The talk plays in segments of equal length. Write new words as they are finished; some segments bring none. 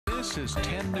This is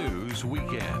 10 News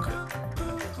Weekend.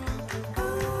 I'm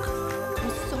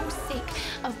so sick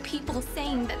of people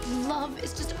saying that love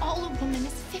is just all a woman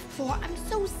is fit for. I'm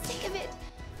so sick of it.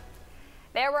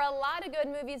 There were a lot of good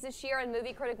movies this year, and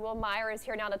movie critic Will Meyer is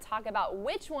here now to talk about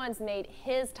which ones made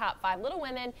his top 5. Little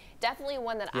Women, definitely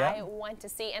one that I want to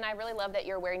see, and I really love that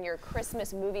you're wearing your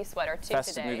Christmas movie sweater too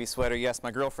Festive today. movie sweater, yes.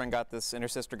 My girlfriend got this, and her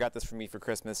sister got this for me for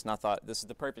Christmas, and I thought this is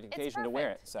the perfect occasion to wear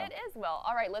it. So. It is, Will.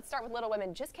 All right, let's start with Little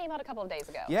Women. Just came out a couple of days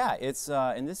ago. Yeah, it's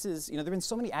and this is, you know, there have been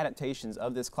so many adaptations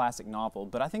of this classic novel,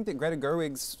 but I think that Greta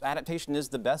Gerwig's adaptation is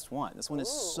the best one. This one is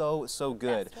so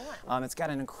good. It's got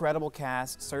an incredible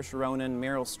cast: Saoirse Ronan,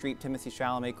 Meryl Streep, Timothy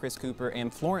Chalamet, Chris Cooper,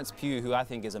 and Florence Pugh, who I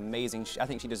think is amazing. I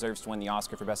think she deserves to win the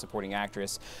Oscar for Best Supporting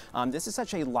Actress. This is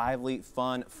such a lively,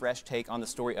 fun, fresh take on the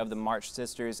story of the March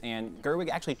sisters, and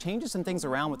Gerwig actually changes some things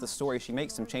around with the story. She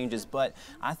makes some changes, but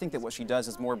I think that what she does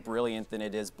is more brilliant than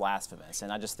it is blasphemous,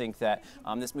 and I just think that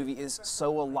this movie is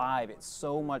so alive. It's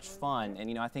so much fun, and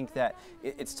you know, I think that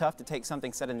it's tough to take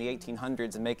something set in the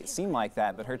 1800s and make it seem like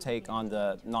that, but her take on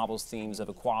the novel's themes of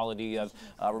equality, of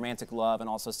romantic love, and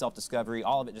also self-discovery,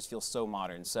 all of it just feels so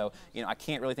modern. So, you know, I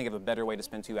can't really think of a better way to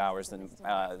spend 2 hours than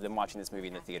watching this movie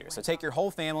in the theater. So take your whole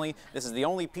family. This is the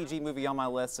only PG movie on my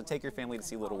list, so take your family to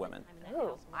see Little Women.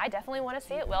 Ooh, I definitely want to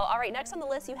see it, Will. All right, next on the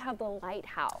list you have The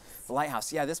Lighthouse. The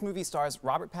Lighthouse, yeah, this movie stars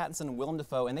Robert Pattinson and Willem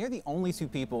Dafoe, and they're the only two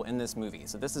people in this movie.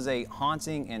 So this is a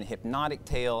haunting and hypnotic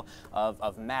tale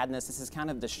of madness. This is kind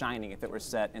of The Shining if it were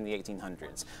set in the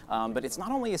 1800s. But it's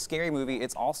not only a scary movie,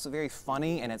 it's also very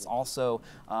funny, and it's also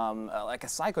like a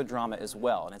psychodrama as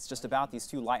well. And it's just about these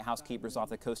two lighthouse keepers off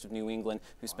the coast of New England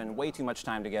who spend way too much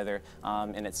time together,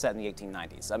 and it's set in the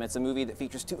 1890s. It's a movie that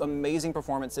features two amazing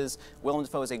performances. Willem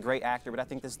Dafoe is a great actor, but I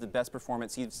think this is the best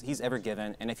performance he's ever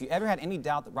given. And if you ever had any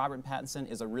doubt that Robert Pattinson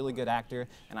is a really good actor,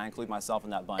 and I include myself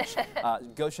in that bunch,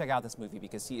 go check out this movie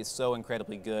because he is so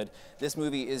incredibly good. This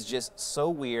movie is just so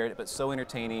weird, but so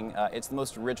entertaining. It's the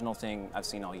most original thing I've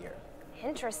seen all year.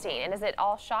 Interesting. And is it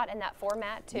all shot in that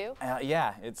format too?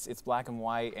 Yeah, it's black and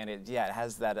white, and it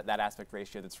has that aspect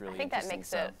ratio that's really interesting. I think that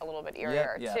makes it a little bit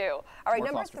eerier too. All right,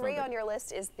 number 3 on your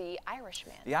list is The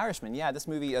Irishman. The Irishman, yeah. This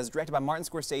movie is directed by Martin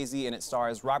Scorsese, and it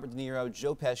stars Robert De Niro,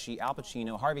 Joe Pesci, Al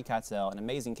Pacino, Harvey Keitel, an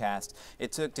amazing cast.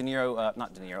 It took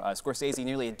Scorsese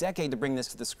nearly a decade to bring this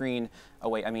to the screen. Oh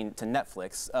wait, I mean to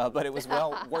Netflix, but it was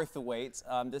well worth the wait.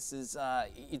 This is,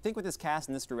 you'd think with this cast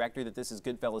and this director that this is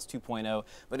Goodfellas 2.0,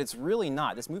 but it's really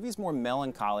not. This movie is more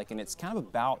melancholic, and it's kind of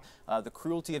about the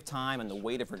cruelty of time and the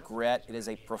weight of regret. It is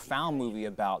a profound movie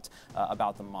about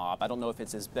the mob. I don't know if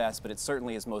it's his best, but it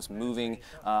certainly is most moving.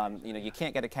 You know, you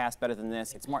can't get a cast better than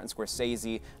this. It's Martin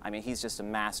Scorsese. I mean, he's just a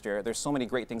master. There's so many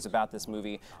great things about this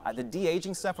movie. The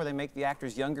de-aging stuff where they make the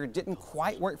actors younger didn't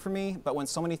quite work for me, but when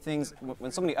so many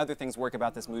other things work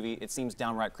about this movie, it seems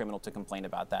downright criminal to complain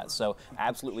about that. So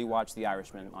absolutely watch The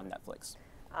Irishman on Netflix.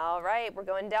 All right, we're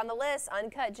going down the list.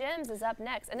 Uncut Gems is up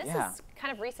next, and this is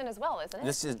kind of recent as well, isn't it?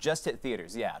 This is just hit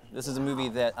theaters, yeah. This is a movie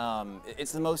that,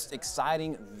 it's the most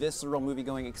exciting, visceral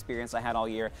movie-going experience I had all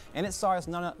year, and it stars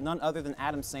none other than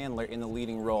Adam Sandler in the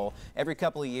leading role. Every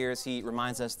couple of years, he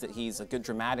reminds us that he's a good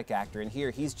dramatic actor, and here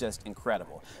he's just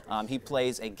incredible. He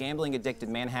plays a gambling-addicted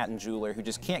Manhattan jeweler who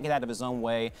just can't get out of his own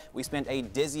way. We spent a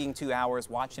dizzying 2 hours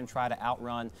watching him try to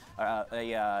outrun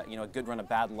a good run of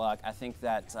bad luck. I think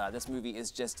that this movie is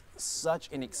just such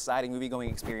an exciting movie-going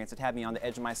experience. It had me on the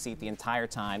edge of my seat the entire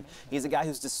time. He's a guy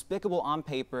who's despicable on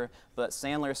paper, but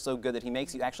Sandler is so good that he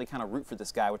makes you actually kind of root for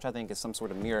this guy, which I think is some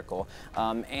sort of miracle.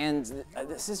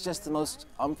 This is just the most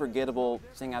unforgettable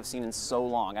thing I've seen in so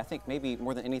long. I think maybe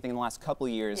more than anything in the last couple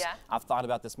of years, I've thought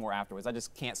about this more afterwards. I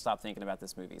just can't stop thinking about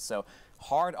this movie. So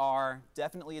hard R,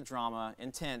 definitely a drama,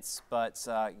 intense, but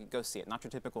go see it. Not your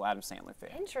typical Adam Sandler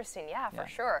fare. Interesting, yeah, for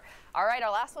sure. All right,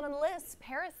 our last one on the list,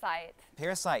 Parasite.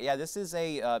 Parasite, yeah, this is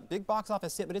a big box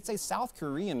office hit, but it's a South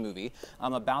Korean movie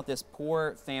about this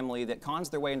poor family that cons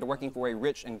their way into working for a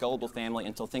rich and gullible family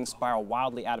until things spiral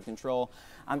wildly out of control.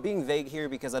 I'm being vague here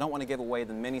because I don't want to give away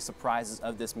the many surprises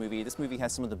of this movie. This movie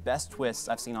has some of the best twists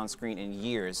I've seen on screen in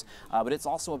years, but it's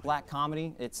also a black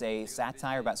comedy. It's a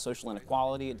satire about social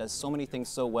inequality. It does so many things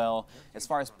so well. As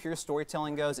far as pure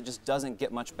storytelling goes, it just doesn't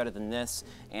get much better than this,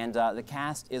 and the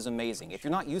cast is amazing. If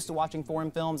you're not used to watching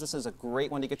foreign films, this is a great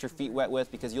one to get your feet wet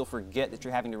with because you'll forget that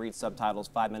you're having to read subtitles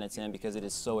 5 minutes in because it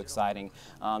is so exciting.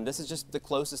 This is just the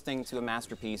closest thing to a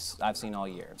masterpiece I've seen all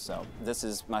year, so this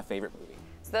is my favorite movie.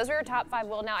 So those are your top 5.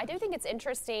 Well, now I do think it's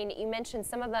interesting. You mentioned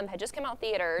some of them had just come out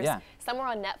theaters. Yeah. Some were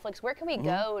on Netflix. Where can we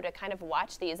go to kind of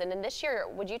watch these? And then this year,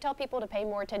 would you tell people to pay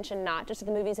more attention not just to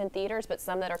the movies in theaters, but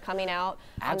some that are coming out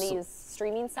on these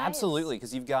streaming sites? Absolutely,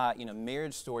 because you've got,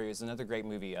 Marriage Story is another great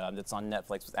movie that's on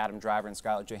Netflix with Adam Driver and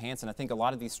Scarlett Johansson. I think a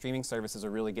lot of these streaming services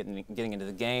are really getting into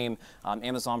the game.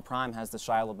 Amazon Prime has the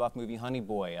Shia LaBeouf movie Honey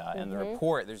Boy and The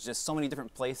Report. There's just so many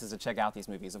different places to check out these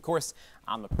movies. Of course,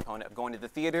 I'm a proponent of going to the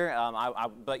theater,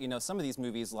 but some of these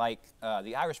movies like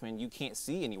The Irishman you can't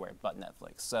see anywhere but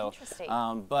Netflix. So, interesting.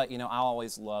 but I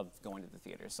always love going to the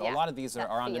theater. So a lot of these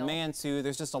are on demand too.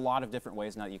 There's just a lot of different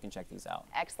ways now that you can check these out.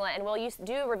 Excellent. And will you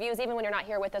do reviews even when you're not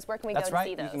here with us? Where can we go to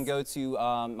see those? You can go to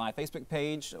my Facebook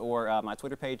page or my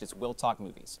Twitter page. It's Will Talk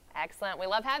Movies. Excellent. We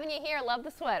love having you here. Love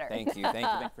the sweater. Thank you. Thank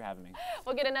you for having me.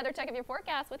 We'll get another check of your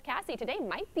forecast with Cassie. Today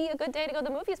might be a good day to go to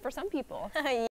the movies for some people.